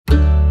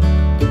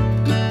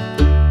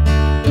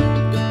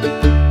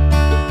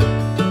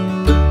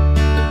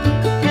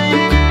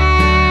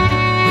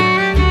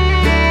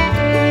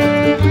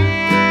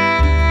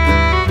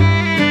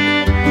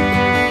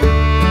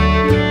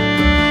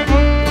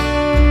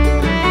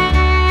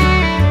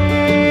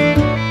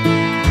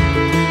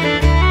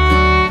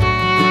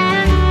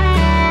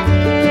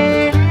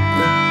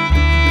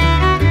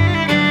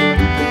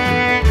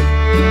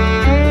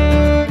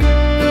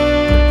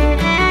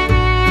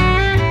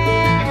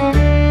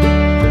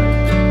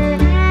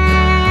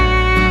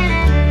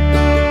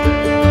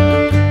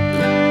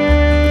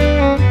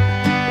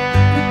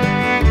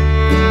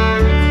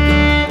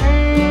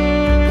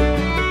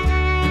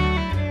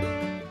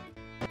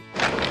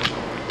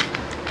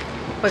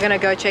gonna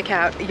go check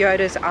out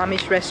Yoder'S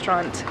Amish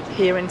restaurant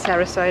here in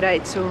Sarasota.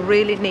 It's a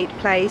really neat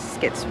place,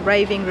 gets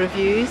raving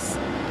reviews,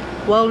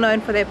 well known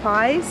for their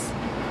pies.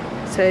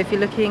 So if you're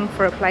looking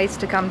for a place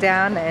to come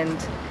down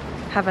and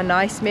have a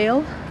nice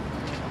meal,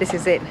 this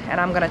is it,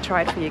 and I'm gonna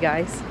try it for you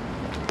guys.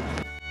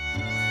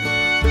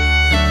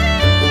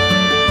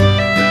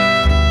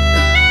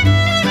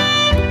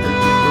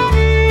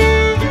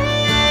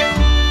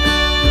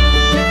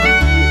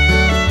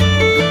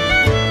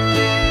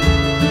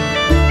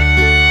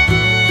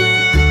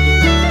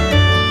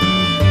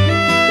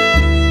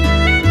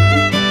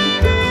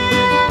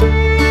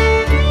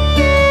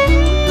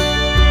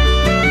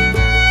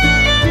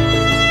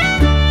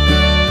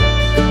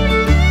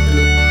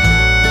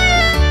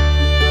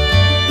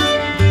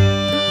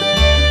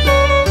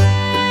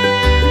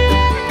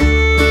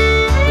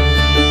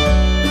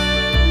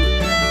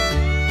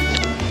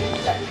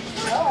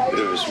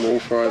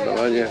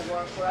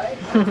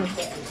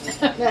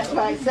 That's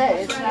what I said.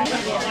 It's not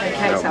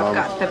Okay, so I've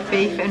got the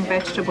beef and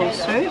vegetable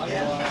soup.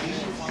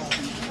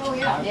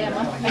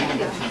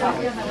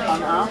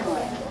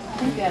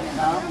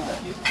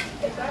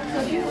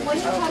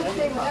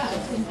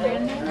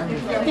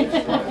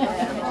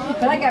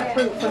 But I got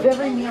proof of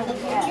every meal we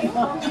had.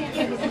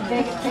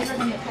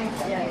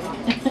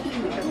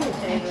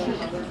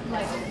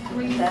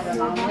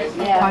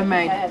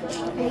 Homemade.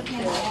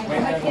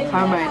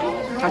 Homemade.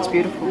 That's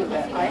beautiful.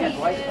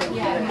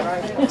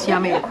 It's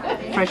yummy.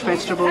 Fresh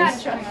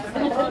vegetables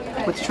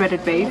with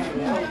shredded beef.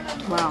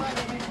 Wow.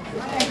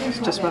 It's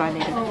just what I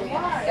needed.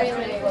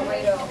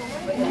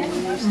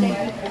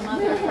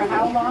 For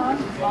how long?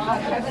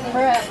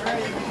 Forever.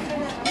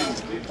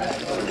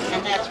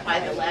 And that's why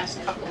the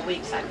last couple of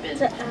weeks I've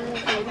been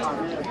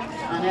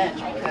on edge,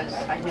 because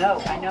I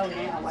know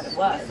now what it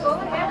was.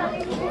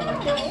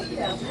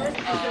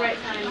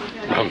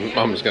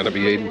 Mum's gonna be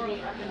eating.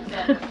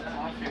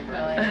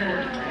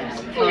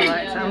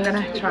 Alright, so I'm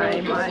gonna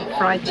try my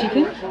fried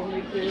chicken.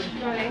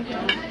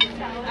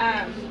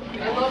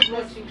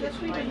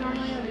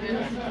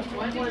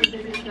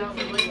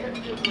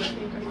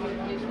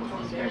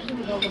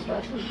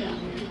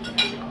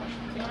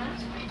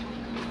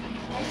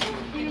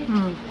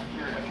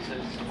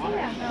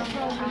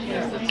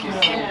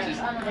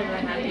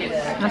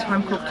 That's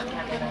home cooked.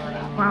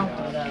 Wow.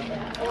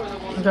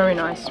 Very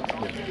nice.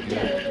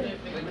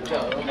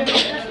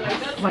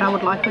 What I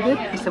would like with it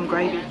is some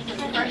gravy.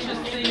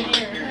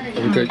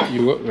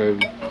 You got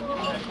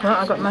Well,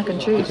 I got mac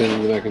and cheese.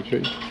 mac and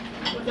cheese.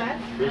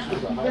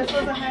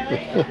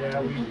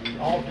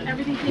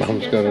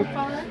 Mum's got it.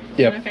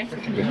 Yep. Okay.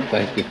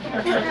 Thank you.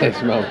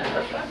 Thanks, Mum.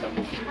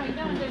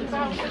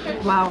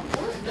 Wow.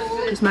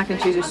 This mac and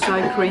cheese is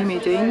so creamy,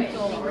 Dean.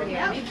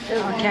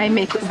 Okay,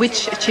 Mick,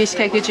 which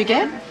cheesecake did you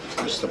get?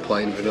 Just the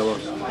plain vanilla.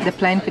 The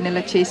plain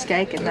vanilla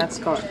cheesecake, and that's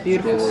got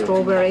beautiful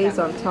strawberries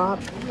on top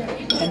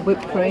and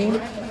whipped cream.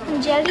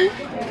 And jelly.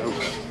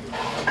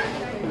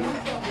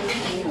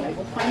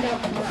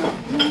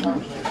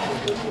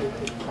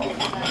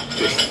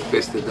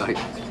 Best of date.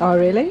 Oh,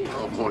 really?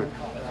 Oh, morning.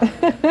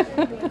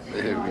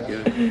 There we go.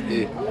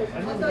 Yeah.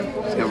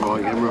 Let's go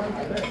right camera.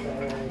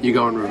 You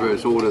go in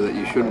reverse order that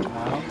you shouldn't.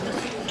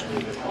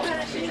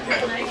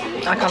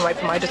 I can't wait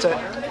for my dessert.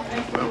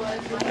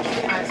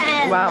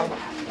 Wow.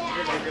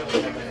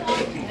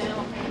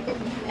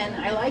 And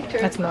I liked her.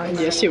 That's nice.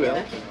 Yes, you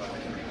will.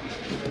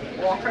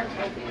 Walker.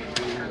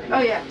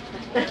 Oh yeah.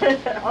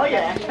 Oh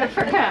yeah. I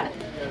forgot.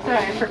 Sorry,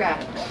 I forgot.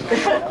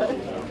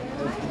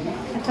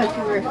 I thought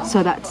you were.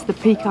 So that's the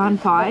pecan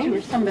pie,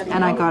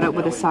 and I got it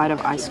with a side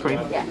of ice cream.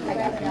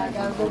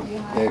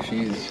 Yeah,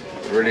 she's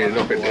ready to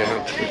knock it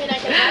down.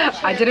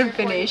 I didn't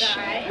finish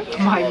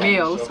my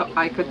meal, so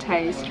I could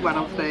taste one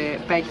of the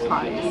baked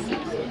pies.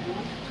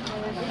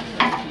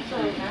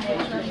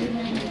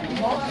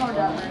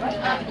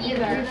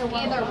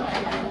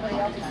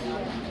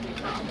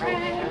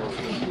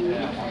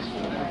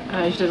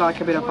 I usually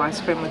like a bit of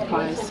ice cream with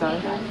pies, so.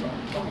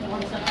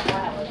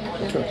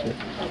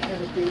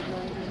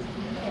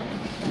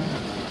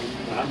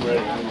 I'm ready.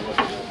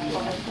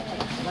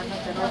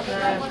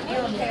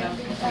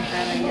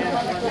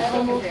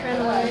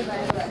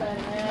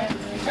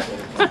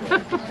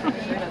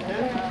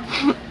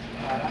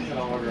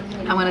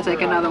 I'm gonna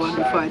take another one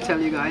before I tell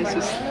you guys,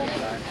 just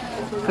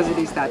because it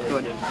is that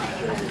good.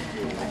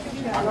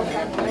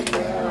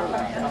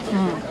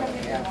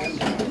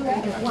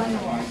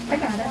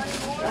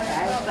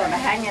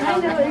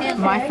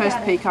 My first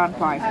pecan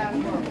pie.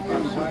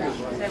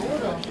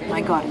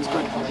 My God, it's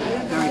good.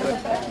 Very good.